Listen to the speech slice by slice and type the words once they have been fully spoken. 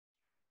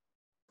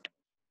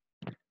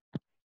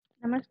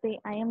Namaste,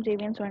 I am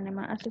Jv'n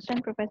Swarnima,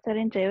 Assistant Professor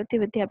in Jayoti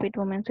Vidyapeeth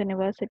Women's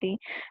University.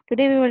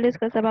 Today we will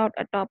discuss about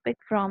a topic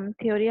from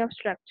Theory of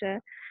Structure,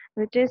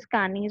 which is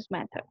Kani's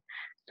method.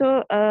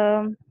 So,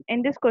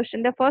 in this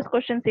question, the first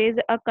question says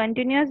a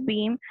continuous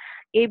beam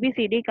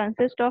ABCD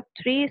consists of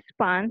three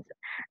spans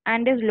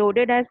and is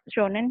loaded as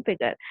shown in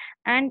figure.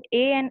 And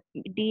A and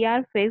D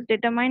are fixed.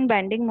 Determine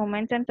bending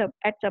moments and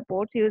at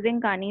supports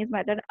using Kani's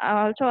method.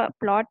 Also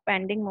plot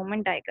bending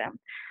moment diagram.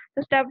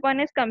 So step one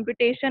is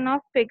computation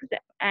of fixed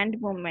and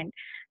movement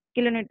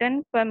kilonewton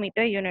पर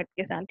metre unit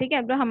के साथ। ठीक है,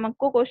 अब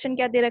हमको question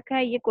क्या दे रखा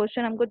है, ये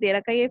क्वेश्चन हमको दे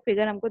रखा है, ये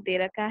फिगर हमको दे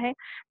रखा है।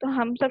 तो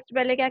हम सबसे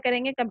पहले क्या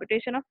करेंगे,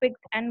 computation of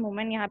fix and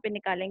movement यहाँ पे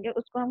निकालेंगे।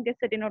 उसको हम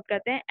किससे डिनोट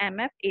करते हैं,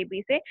 एम एफ ए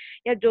बी से,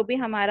 या जो भी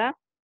हमारा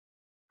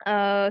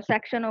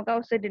सेक्शन होगा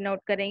उससे डिनोट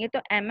करेंगे। तो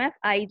एम एफ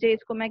आई जे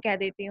इसको मैं कह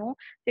देती हूँ।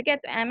 ठीक है,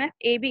 तो एम एफ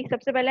ए बी,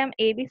 सबसे पहले हम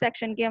ए बी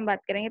सेक्शन की हम बात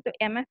करेंगे। तो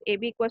M F A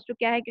B equal to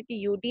क्या है,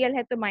 क्योंकि यूडीएल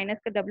है तो माइनस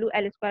का डब्ल्यू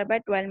एल स्क्वायर बाय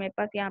 12 मेरे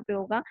पास यहाँ पे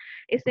होगा।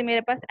 इससे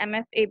मेरे पास एम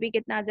एफ ए बी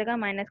कितना आ जाएगा,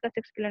 माइनस का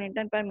 6 किलो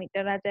न्यूटन पर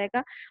मीटर आ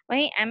जाएगा।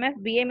 वहीं एम एफ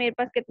बी ए मेरे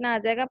पास कितना आ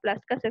जाएगा, प्लस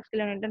का 6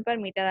 किलो न्यूटन पर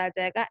मीटर आ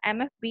जाएगा।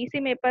 एम एफ बी सी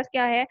मेरे पास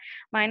क्या है,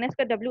 माइनस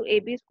का W A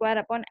B square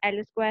upon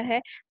L square है।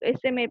 तो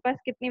इससे मेरे पास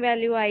कितनी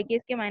वैल्यू आएगी,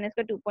 इसके माइनस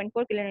का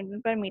 2.4 किलो न्यूटन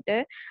पर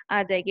मीटर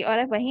आ जाएगी।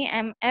 और वहीं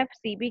एम एफ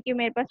सी बी की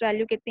मेरे पास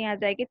वैल्यू कितनी आ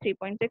जाएगी,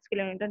 3.6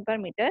 किलो न्यूटन पर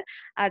मीटर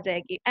आ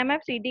जाएगी। एम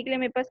एफ सी डी के लिए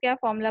मेरे पास क्या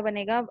फॉर्मूला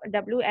बनेगा,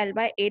 डब्ल्यू एल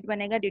बाय 8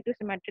 बनेगा ड्यू टू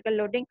सिमेट्रिकल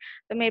लोडिंग।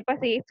 तो मेरे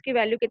पास एच की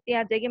वैल्यू कितनी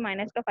आ जाएगी,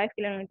 माइनस का 5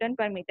 किलो न्यूटन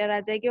पर मीटर आ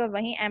जाएगी। और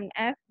वहीं एम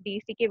एफ डी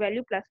सी की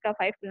वैल्यू प्लस का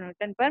 5 किलो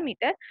न्यूटन पर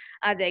मीटर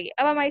आ जाएगी।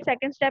 अब हमारी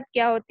सेकंड स्टेप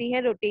क्या होती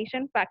है,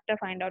 रोटेशन फैक्टर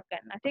फाइंड आउट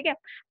करना। ठीक है,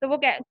 तो वो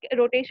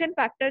रोटेशन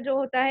फैक्टर जो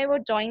होता है वो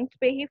जॉइंट्स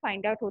पे ही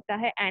फाइंड आउट होता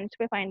है, एंड्स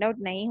पे फाइंड आउट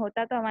नहीं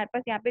होता। तो हमारे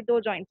पास यहाँ पे दो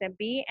जॉइंट्स है,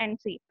 बी एंड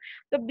सी।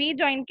 तो बी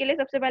जॉइंट के लिए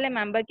सबसे पहले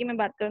मेंबर की मैं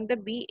बात करूँ तो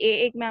बी ए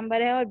एक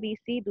मेंबर है और बी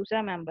सी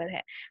दूसरा मेंबर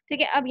है।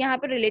 ठीक है, अब यहाँ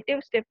पे रिलेटिव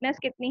स्टिफनेस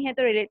कितनी है,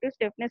 तो रिलेटिव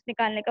स्टिफनेस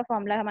निकालने का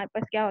फॉर्मूला हमारे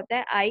पास क्या होता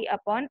है, आई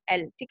अपॉन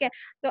एल। ठीक है,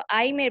 तो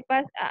आई मेरे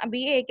पास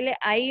बी ए के लिए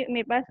आई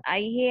मेरे पास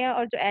आई ही है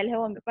और जो एल है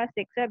वो मेरे पास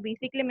 6 है। बी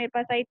सी के लिए मेरे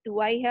पास आई 2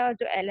 आई है और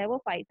जो एल है वो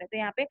 5 है। तो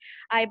यहाँ पे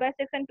आई बाय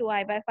 6 एंड 2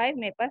 आई बाय 5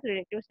 मेरे पास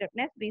रिलेटिव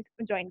स्टिफनेस बी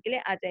जॉइंट के लिए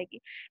आ जाएगी।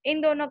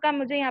 इन दोनों का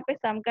मुझे यहाँ पे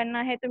सम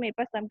करना है, तो मेरे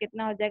पास सम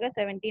कितना हो जाएगा,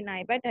 17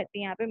 आई बाय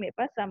 30 यहाँ पे मेरे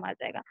पास सम आ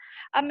जाएगा।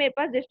 अब मेरे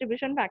पास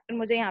डिस्ट्रीब्यूशन फैक्टर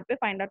मुझे यहाँ पे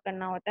फाइंड आउट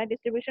करना होता है।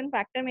 डिस्ट्रीब्यूशन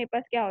फैक्टर मेरे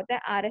पास क्या होता है,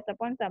 R S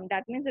upon some,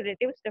 that means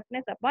relative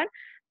stiffness upon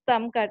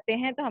सम करते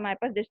हैं तो हमारे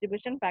पास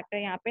डिस्ट्रीब्यूशन फैक्टर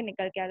यहाँ पे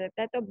निकल के आ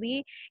जाता है। तो बी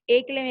ए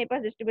के लिए मेरे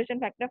पास डिस्ट्रीब्यूशन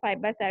फैक्टर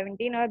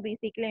 5/17 और बी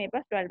सी के लिए मेरे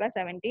पास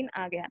 12/17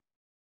 आ गया।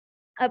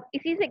 अब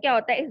इसी से क्या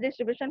होता है, इस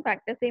डिस्ट्रीब्यूशन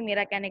फैक्टर से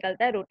मेरा क्या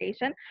निकलता है,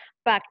 रोटेशन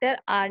फैक्टर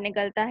आर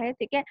निकलता है।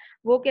 ठीक है,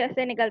 वो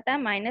कैसे निकलता है,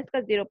 माइनस का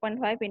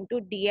 0.5 इंटू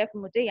डी एफ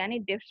मुझे यानी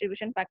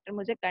डिस्ट्रीब्यूशन फैक्टर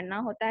मुझे करना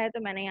होता है। तो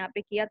मैंने यहाँ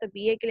पे किया, तो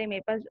बी ए के लिए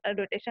मेरे पास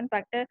रोटेशन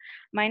फैक्टर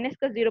माइनस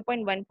का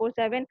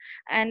 0.147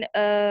 एंड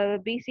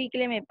बी सी के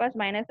लिए मेरे पास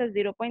माइनस का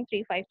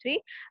 0.353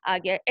 आ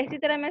गया। इसी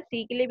तरह मैं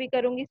सी के लिए भी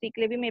करूंगी। सी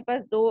के लिए भी मेरे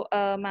पास दो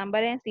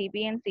मेंबर हैं, C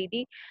B and C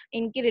D.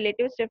 इनकी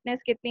रिलेटिव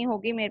स्टिफनेस कितनी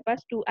होगी, मेरे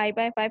पास 2 आई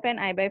बाय 5 एंड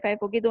आई बाय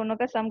 5 होगी। दोनों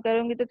का सम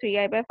करूंगी तो 3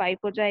 आई बाय 5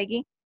 हो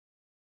जाएगी।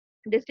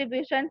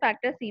 डिस्ट्रीब्यूशन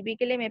फैक्टर सीबी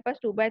के लिए मेरे पास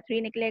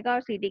 2/3 निकलेगा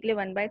और सीडी के लिए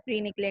 1/3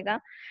 निकलेगा।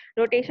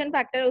 रोटेशन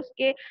फैक्टर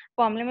उसके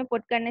फॉर्मूले में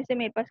पुट करने से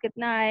मेरे पास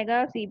कितना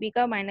आएगा, सीबी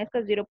का माइनस का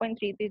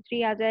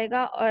 0.333 आ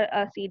जाएगा और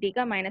सीडी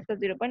का माइनस का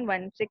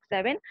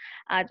 0.167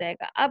 आ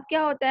जाएगा। अब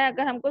क्या होता है,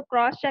 अगर हमको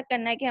क्रॉस चेक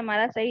करना है कि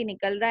हमारा सही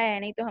निकल रहा है या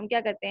नहीं, तो हम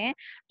क्या करते हैं,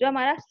 जो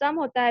हमारा सम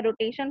होता है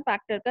रोटेशन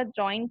फैक्टर का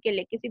जॉइंट के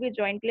लिए, किसी भी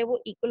जॉइंट के लिए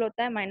वो इक्वल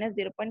होता है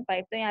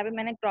 -0.5। तो यहाँ पे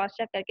मैंने क्रॉस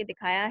चेक करके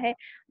दिखाया है।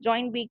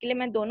 जॉइंट बी के लिए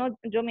मैं दोनों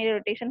जो मेरे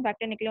रोटेशन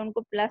फैक्टर निकले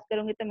उनको प्लस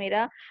करूंगी तो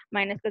मेरा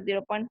माइनस का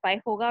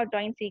 0.5 होगा और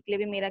जॉइंट सी के लिए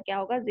भी मेरा क्या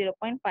होगा,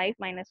 0.5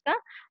 माइनस का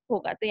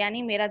होगा। तो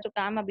यानी मेरा जो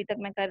काम अभी तक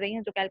मैं कर रही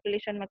हूँ, जो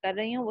कैलकुलेशन मैं कर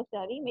रही हूँ, वो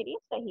सारी मेरी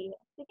सही है।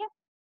 ठीक है,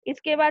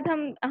 इसके बाद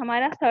हम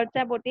हमारा थर्ड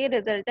स्टेप होती है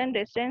रिजल्टेंट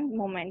डिस्टेंस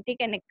मोमेंट।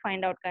 ठीक है,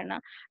 फाइंड आउट करना।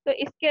 तो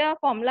इसका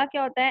फॉर्मूला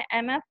क्या होता है,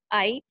 M F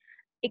I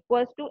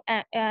equals to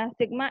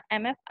sigma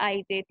M F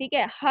I जे। ठीक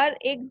है, हर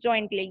एक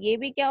जॉइंट के लिए, ये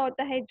भी क्या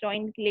होता है,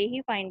 जॉइंट के लिए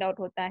ही फाइंड आउट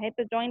होता है।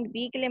 तो जॉइंट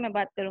बी के लिए मैं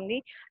बात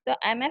करूंगी तो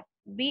M F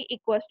B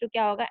equals to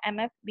क्या होगा, एम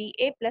एफ बी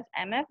ए plus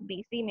M F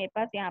B C मेरे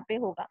पास यहाँ पे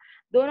होगा।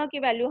 दोनों की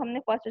वैल्यू हमने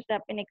फर्स्ट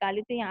स्टेप पे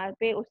निकाली थी, यहाँ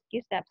पे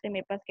उसकी स्टेप से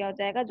मेरे पास क्या हो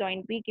जाएगा,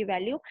 जॉइंट बी की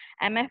वैल्यू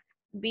एम एफ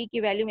बी की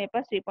वैल्यू मेरे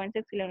पास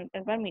 3.6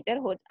 किलोमीटर पर मीटर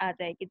हो आ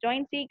जाएगी।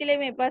 जॉइंट सी के लिए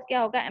मेरे पास क्या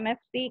होगा, M F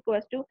C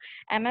equals to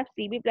M F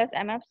C B plus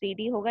M F C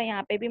D होगा।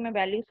 यहाँ पे भी मैं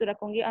वैल्यूज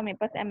रखूंगी और मेरे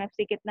पास एम एफ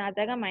सी कितना आ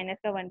जाएगा, माइनस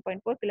का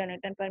 1.4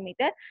 किलोमीटर पर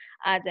मीटर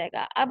आ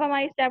जाएगा। अब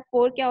हमारी स्टेप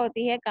 4 क्या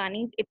होती है,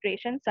 Kani's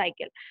iteration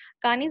cycle.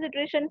 Kani's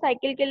iteration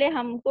cycle के लिए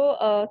हमको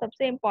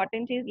सबसे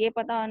इंपॉर्टेंट चीज ये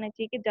पता होना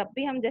चाहिए कि जब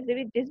भी हम जैसे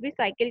भी जिस भी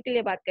साइकिल के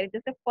लिए बात करें,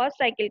 जैसे फर्स्ट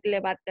साइकिल के लिए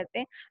बात करते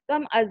हैं, तो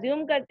हम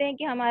अज्यूम करते हैं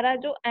कि हमारा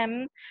जो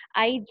एम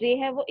आई जे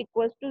है वो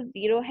इक्वल्स टू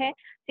 0 है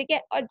ठीक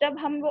है। और जब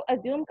हम वो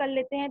अज्यूम कर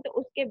लेते हैं तो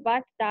उसके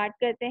बाद स्टार्ट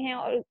करते हैं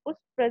और उस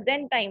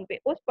प्रेजेंट टाइम पे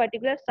उस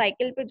पर्टिकुलर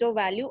साइकिल पे जो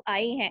वैल्यू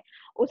आई है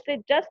उससे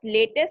जस्ट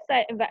लेटेस्ट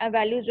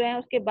वैल्यू जो है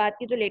उसके बाद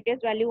की जो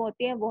लेटेस्ट वैल्यू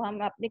होती है वो हम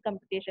अपने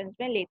कंप्यूटेशंस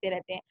में लेते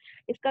रहते हैं।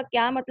 इसका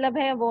क्या मतलब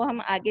है वो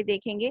हम आगे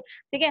देखेंगे,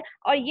 ठीक है।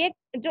 और ये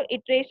जो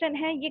इटरेशन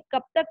है ये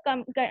कब तक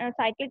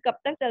साइकिल कब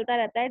तक चलता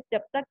रहता है,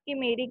 जब तक कि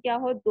मेरी क्या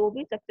हो, दो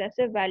भी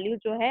सक्सेसिव वैल्यू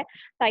जो है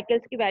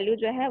साइकिल्स की वैल्यू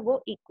जो है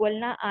वो इक्वल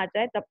ना आ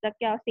जाए, तब तक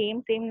क्या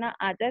सेम सेम ना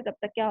आ जाए, तब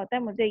तक क्या होता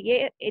है मुझे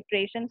ये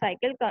इटरेशन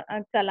साइकिल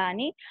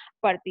चलानी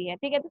पड़ती है,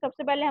 ठीक है। तो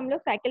सबसे पहले हम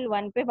लोग साइकिल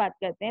 1 पे बात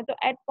करते हैं। तो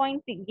एट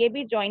पॉइंट सी, ये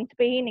भी जॉइंट्स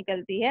पे ही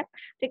निकलती है,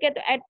 ठीक है।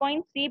 तो एट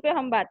पॉइंट सी पे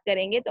हम बात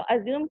करेंगे तो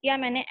अज्यूम किया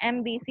मैंने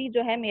एम बी सी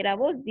जो है मेरा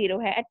वो 0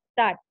 है एट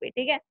स्टार्ट पे,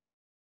 ठीक है।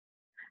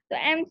 तो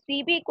M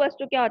C B equals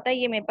to क्या होता है,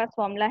 ये मेरे पास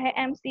फॉर्मूला है।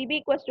 M C B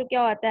equals to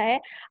क्या होता है,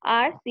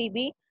 आर सी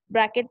बी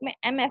ब्रैकेट में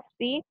एम एफ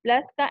सी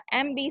प्लस का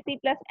M B C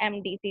plus M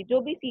D C, जो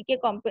भी सी से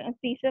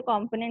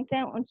कॉम्पोनेंट्स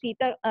हैं उन सी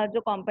तक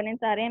जो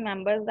कॉम्पोनेंट्स आ रहे हैं,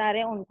 मेंबर्स आ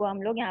रहे हैं, उनको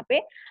हम लोग यहाँ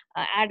पे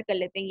ऐड कर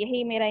लेते हैं।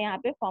 यही मेरा यहाँ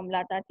पे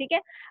फॉर्मूला था, ठीक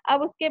है।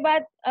 अब उसके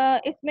बाद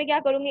इसमें क्या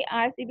करूंगी,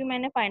 आर सी बी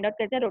मैंने फाइंड आउट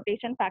करते हैं,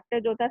 रोटेशन फैक्टर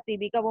जो था सी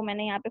बी का वो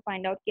मैंने यहाँ पे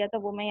फाइंड आउट किया था,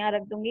 वो मैं यहाँ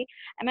रख दूंगी।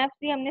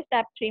 एमएफसी हमने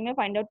स्टेप 3 में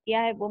फाइंड आउट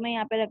किया है, वो मैं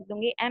यहाँ पे रख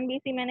दूंगी।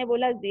 एमबीसी मैंने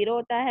बोला 0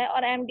 होता है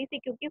और एमडीसी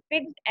क्योंकि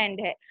फिक्स्ड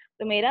एंड है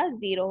तो मेरा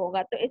 0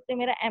 होगा, तो इससे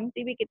मेरा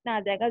एमसीबी कितना आ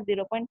जाएगा,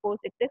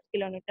 0.466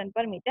 किलो न्यूटन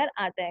पर मीटर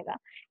आ जाएगा।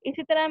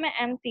 इसी तरह मैं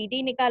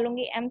एमसीडी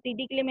निकालूंगी।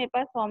 एमसीडी के लिए मेरे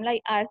पास फॉर्मूला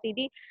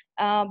आरसीडी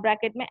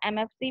ब्रैकेट में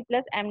MFC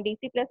plus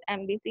MDC plus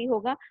MBC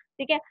होगा,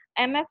 ठीक है।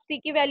 एमएफसी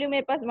की वैल्यू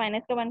मेरे पास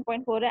माइनस का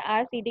 1.4 है,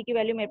 आरसीडी की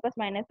वैल्यू मेरे पास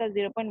माइनस का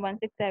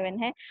 0.167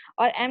 है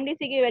और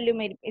एमडीसी की वैल्यू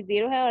मेरी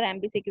 0 है और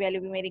एमबीसी की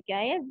वैल्यू भी मेरी क्या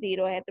है,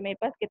 0 है। तो मेरे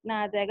पास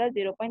कितना आ जाएगा,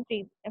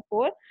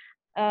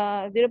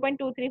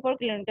 0.234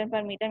 किलो न्यूटन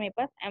पर मीटर मेरे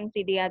पास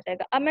एमसीडी आ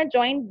जाएगा। अब मैं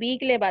जॉइंट बी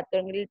के लिए बात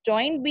करूंगी।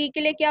 जॉइंट बी के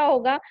लिए क्या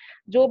होगा,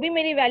 जो भी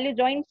मेरी वैल्यू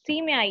जॉइंट सी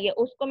में आई है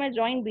उसको मैं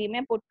जॉइंट बी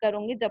में पुट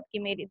करूंगी, जब भी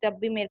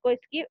मेरे को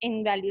इसकी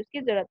इन वैल्यूज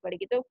की जरूरत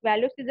पड़ेगी। तो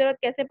वैल्यूज की जरूरत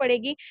कैसे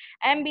पड़ेगी,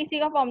 एमबीसी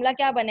का फॉर्मूला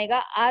क्या बनेगा,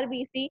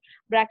 आरबीसी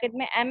ब्रैकेट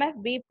में M F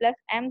B plus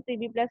M C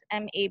B plus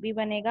M A B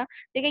बनेगा,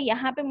 ठीक है।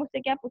 यहाँ पे मुझसे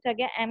क्या पूछा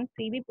गया, एम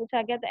सी बी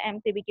पूछा गया, तो एम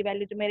सी बी की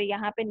वैल्यू जो मेरे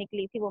यहाँ पे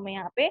निकली थी वो मैं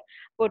यहाँ पे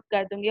पुट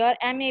कर दूंगी और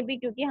एम ए बी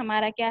क्योंकि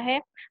हमारा क्या है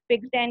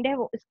फिक्स्ड एंड है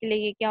वो, इसके लिए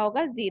ये क्या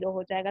होगा, 0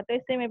 हो जाएगा। तो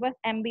इससे मेरे पास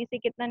एमबीसी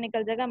कितना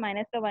निकल जाएगा,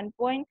 माइनस का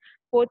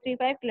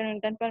 1.435 किलो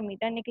न्यूटन पर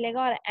मीटर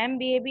निकलेगा और एम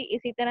बी ए भी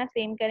इसी तरह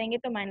सेम करेंगे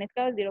तो माइनस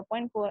का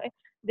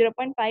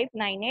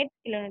 0.598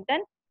 किलो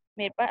न्यूटन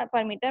मेरे पास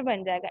पर मीटर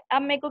बन जाएगा।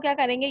 अब मेरे को क्या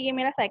करेंगे, ये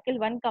मेरा साइकिल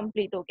 1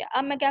 कंप्लीट हो गया।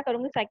 अब मैं क्या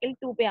करूंगी, साइकिल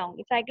 2 पे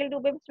आऊंगी। साइकिल 2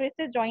 पे फिर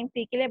से जॉइंट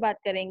सी के लिए बात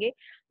करेंगे।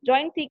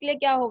 जॉइंट सी के लिए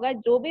क्या होगा,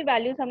 जो भी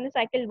वैल्यूज हमने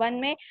साइकिल 1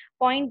 में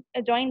पॉइंट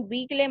जॉइंट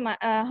बी के लिए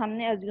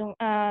हमने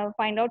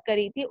फाइंड आउट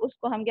करी थी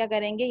उसको हम क्या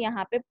करेंगे,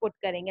 यहाँ पे पुट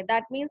करेंगे।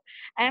 That means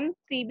M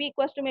C B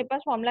equal to मेरे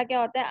पास फॉर्मूला क्या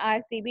होता है,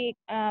 आर सी बी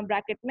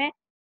ब्रैकेट में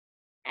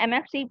M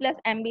F C plus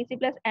M B C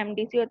plus M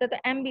D C होता है। तो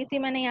एम बी सी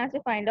मैंने यहाँ से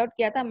फाइंड आउट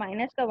किया था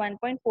माइनस का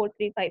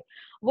 1.435,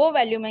 वो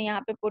वैल्यू मैं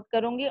यहाँ पे पुट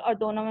करूंगी और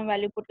दोनों में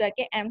वैल्यू पुट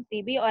करके एम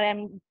सी बी और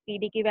एम सी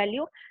डी की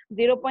वैल्यू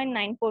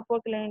 0.944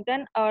 किलो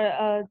न्यूटन और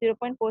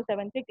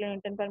 0.473 किलो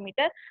न्यूटन पर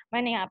मीटर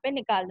मैंने यहाँ पे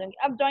निकाल दूंगी।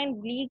 अब जॉइंट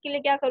बी के लिए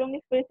क्या करूंगी,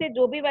 फिर से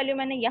जो भी वैल्यू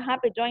मैंने यहाँ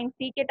पे जॉइंट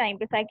सी के टाइम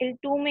पे साइकिल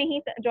 2 में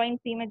ही जॉइंट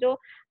सी में जो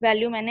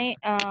वैल्यू मैंने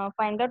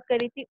फाइंड आउट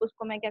करी थी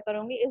उसको मैं क्या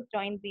करूंगी, इस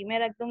जॉइंट बी में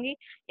रख दूंगी।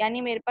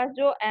 यानी मेरे पास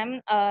जो एम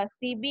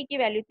सी बी की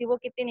वैल्यू थी वो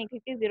कितनी निकली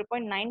थी,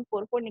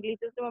 0.944 निकली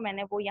थी, तो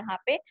मैंने वो यहाँ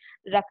पे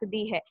रख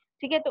दी है,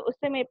 ठीक है। तो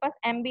उससे मेरे पास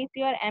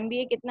एमबीसी और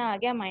एमबीए कितना आ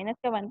गया, माइनस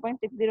का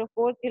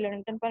 1.604 किलो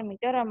न्यूटन पर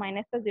मीटर और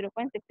माइनस का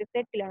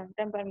 0.668 किलो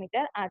न्यूटन पर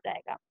मीटर आ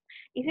जाएगा।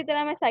 इसी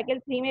तरह मैं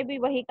साइकिल 3 में भी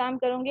वही काम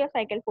करूंगी और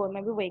साइकिल 4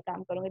 में भी वही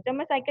काम करूंगी। जब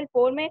मैं साइकिल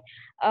 4 में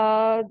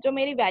जो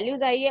मेरी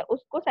वैल्यूज आई है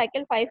उसको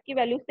साइकिल 5 की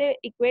वैल्यू से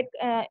इक्वेट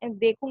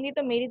देखूंगी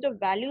तो मेरी जो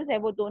वैल्यूज है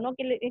वो दोनों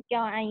के लिए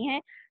क्या आई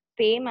हैं,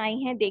 सेम आई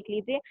हैं। देख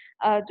लीजिए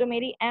जो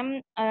मेरी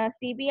एम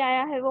सी बी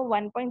आया है वो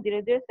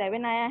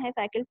 1.007 आया है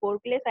साइकिल 4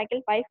 के लिए,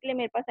 साइकिल 5 के लिए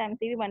मेरे पास एम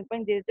सी बी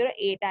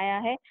 1.008 आया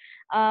है।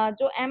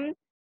 जो एम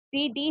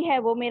सी डी है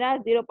वो मेरा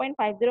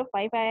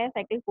 0.505 आया है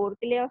साइकिल 4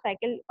 के लिए और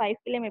साइकिल 5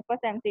 के लिए मेरे पास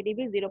एम सी डी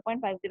भी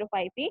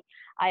 0.505 ही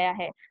आया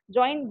है।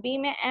 जॉइंट बी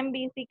में एम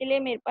बी सी के लिए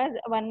मेरे पास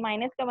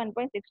माइनस का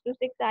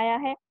 1.626 आया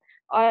है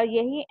और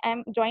यही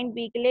एम जॉइंट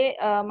बी के लिए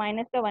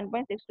माइनस का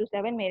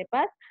 1.627 मेरे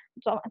पास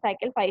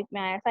साइकिल 5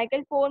 में आया।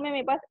 साइकिल 4 में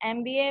मेरे पास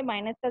एम बी ए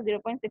माइनस का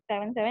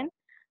 0.677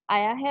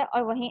 आया है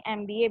और वहीं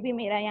एम बी ए भी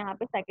मेरा यहाँ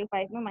पे साइकिल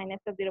 5 में माइनस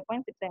का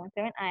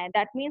 0.677 आया है।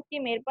 दैट मीन्स कि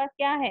मेरे पास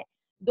क्या है,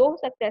 दो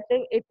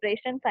सक्सेसिव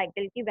इटरेशन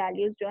साइकिल की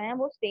वैल्यूज जो है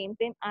वो सेम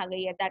सेम आ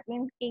गई है। दैट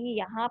मीन्स कि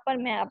यहाँ पर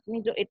मैं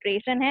अपनी जो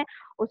इटरेशन है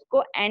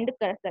उसको एंड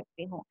कर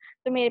सकती हूँ।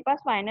 तो मेरे पास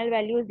फाइनल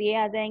वैल्यूज ये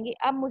आ जाएंगी।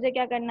 अब मुझे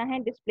क्या करना है,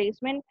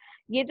 डिस्प्लेसमेंट,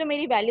 ये जो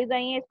मेरी वैल्यूज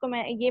आई हैं इसको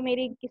मैं, ये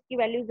मेरी किसकी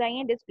वैल्यूज आई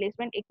हैं,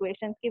 डिस्प्लेसमेंट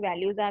इक्वेशंस की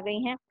वैल्यूज आ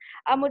गई हैं।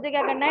 अब मुझे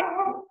क्या करना है,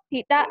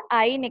 थीटा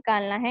आई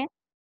निकालना है।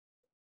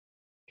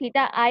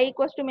 थीटा आई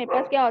इक्वल टू मेरे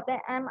पास क्या होता है,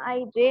 एम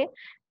आई जे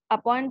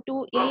अपॉन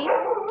 2 ई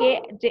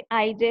के जे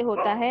आई जे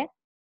होता है।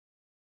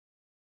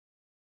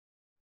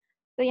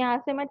 तो यहाँ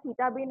से मैं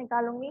थीटा भी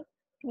निकालूंगी।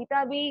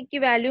 थीटा बी की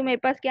वैल्यू मेरे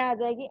पास क्या आ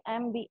जाएगी,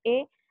 एम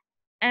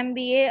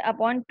बी ए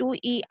अपॉन 2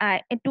 ई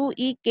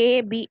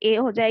के बी ए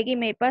हो जाएगी।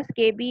 मेरे पास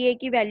के बी ए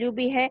की वैल्यू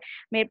भी है,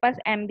 मेरे पास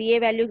एम बी ए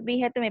वैल्यू भी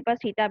है, तो मेरे पास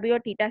थीटा बी और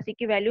थीटा सी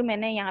की वैल्यू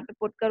मैंने यहाँ पे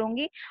पुट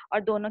करूंगी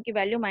और दोनों की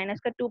वैल्यू माइनस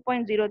का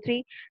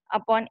 2.03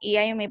 अपॉन ई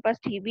आई मेरे पास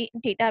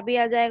थीटा बी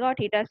आ जाएगा और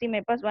थीटा सी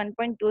मेरे पास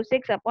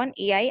 1.26 अपॉन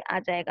ई आई आ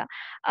जाएगा।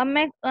 अब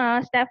मैं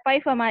स्टेप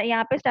 5 हमारे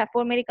यहाँ पे स्टेप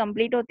 4 मेरी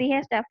कंप्लीट होती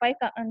है। स्टेप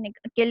 5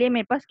 के लिए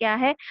मेरे पास क्या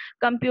है,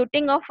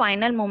 computing of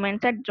final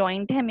moments eight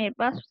joint है मेरे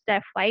पास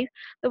स्टेप 5।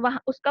 तो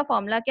वहाँ उसका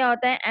फॉर्मूला क्या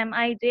होता है, M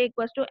I J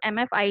equal to M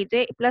F I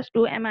J plus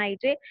 2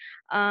 MIJ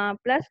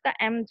plus का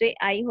एम जे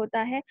आई होता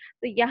है।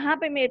 तो यहाँ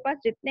पे मेरे पास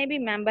जितने भी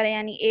मेंबर है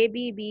यानी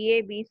AB BA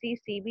BC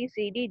CB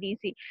CD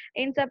DC,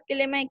 इन सब के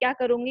लिए मैं क्या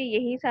करूंगी,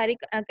 यही सारी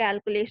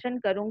कैलकुलेशन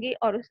करूंगी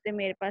और उससे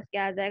मेरे पास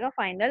क्या आ जाएगा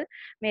फाइनल,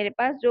 मेरे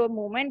पास जो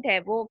मूवमेंट है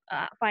वो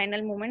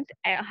फाइनल मूवमेंट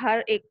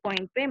हर एक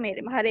पॉइंट पे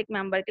मेरे हर एक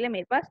मेंबर के लिए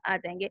मेरे पास आ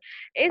जाएंगे।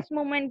 इस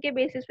मूवमेंट के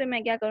बेसिस पे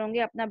मैं क्या करूंगी,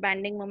 अपना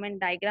बैंडिंग मोमेंट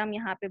डायग्राम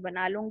यहाँ पे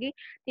बना लूंगी।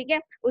 ठीक है,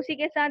 उसी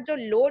के साथ जो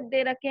लोड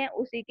दे रखे हैं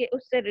उसी के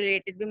उससे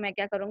रिलेटेड भी मैं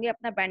क्या करूंगी,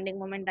 अपना बैंडिंग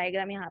मोमेंट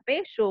डायग्राम यहाँ पे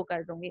शो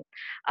कर दूंगी।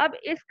 अब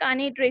इस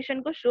कानी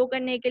इटरेशन को शो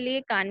करने के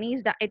लिए कानी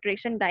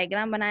इटरेशन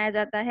डायग्राम बनाया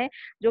जाता है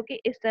जो कि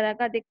इस तरह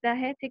का दिखता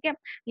है। ठीक है,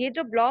 ये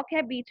जो ब्लॉक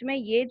है बीच में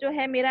ये जो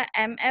है मेरा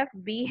एम एफ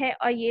बी है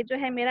और ये जो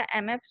है मेरा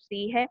एम एफ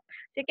सी है।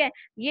 ठीक है,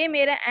 ये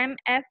मेरा M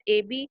F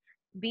A B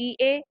B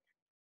A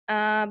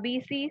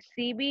BC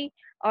CB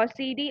और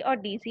CD और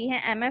DC है।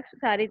 MF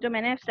सारे जो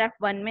मैंने स्टेप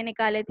 1 में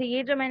निकाले थे,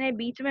 ये जो मैंने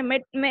बीच में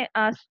मिड में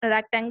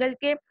रेक्टेंगल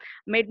के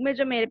मिड में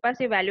जो मेरे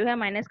पास ये वैल्यू है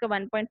माइनस का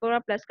 1.4 और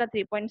प्लस का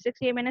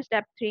 3.6, ये मैंने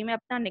स्टेप 3 में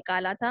अपना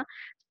निकाला था।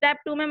 स्टेप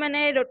 2 में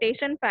मैंने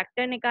रोटेशन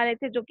फैक्टर निकाले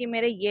थे जो कि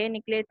मेरे ये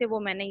निकले थे, वो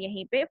मैंने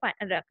यहीं पे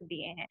रख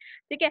दिए हैं।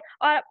 ठीक है,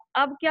 और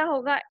अब क्या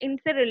होगा,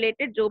 इनसे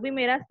रिलेटेड जो भी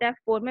मेरा स्टेप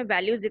 4 में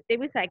वैल्यूज जितने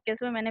भी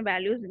साइकिल्स में मैंने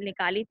वैल्यूज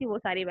निकाली थी वो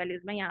सारी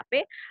वैल्यूज मैं यहाँ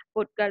पे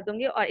पुट कर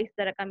दूंगी और इस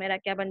तरह का मेरा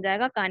क्या बन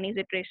जाएगा, कानीज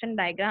इटरेशन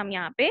डायग्राम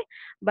यहाँ पे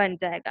बन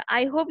जाएगा।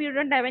 I hope you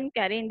don't have any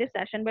query in this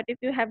session, but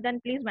if you have then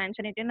please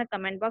mention it in the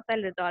comment box, I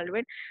will resolve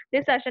it.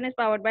 This session is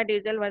powered by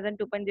digital version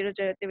 2.0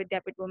 जयति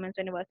विद्यापीठ women's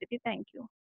university. Thank you.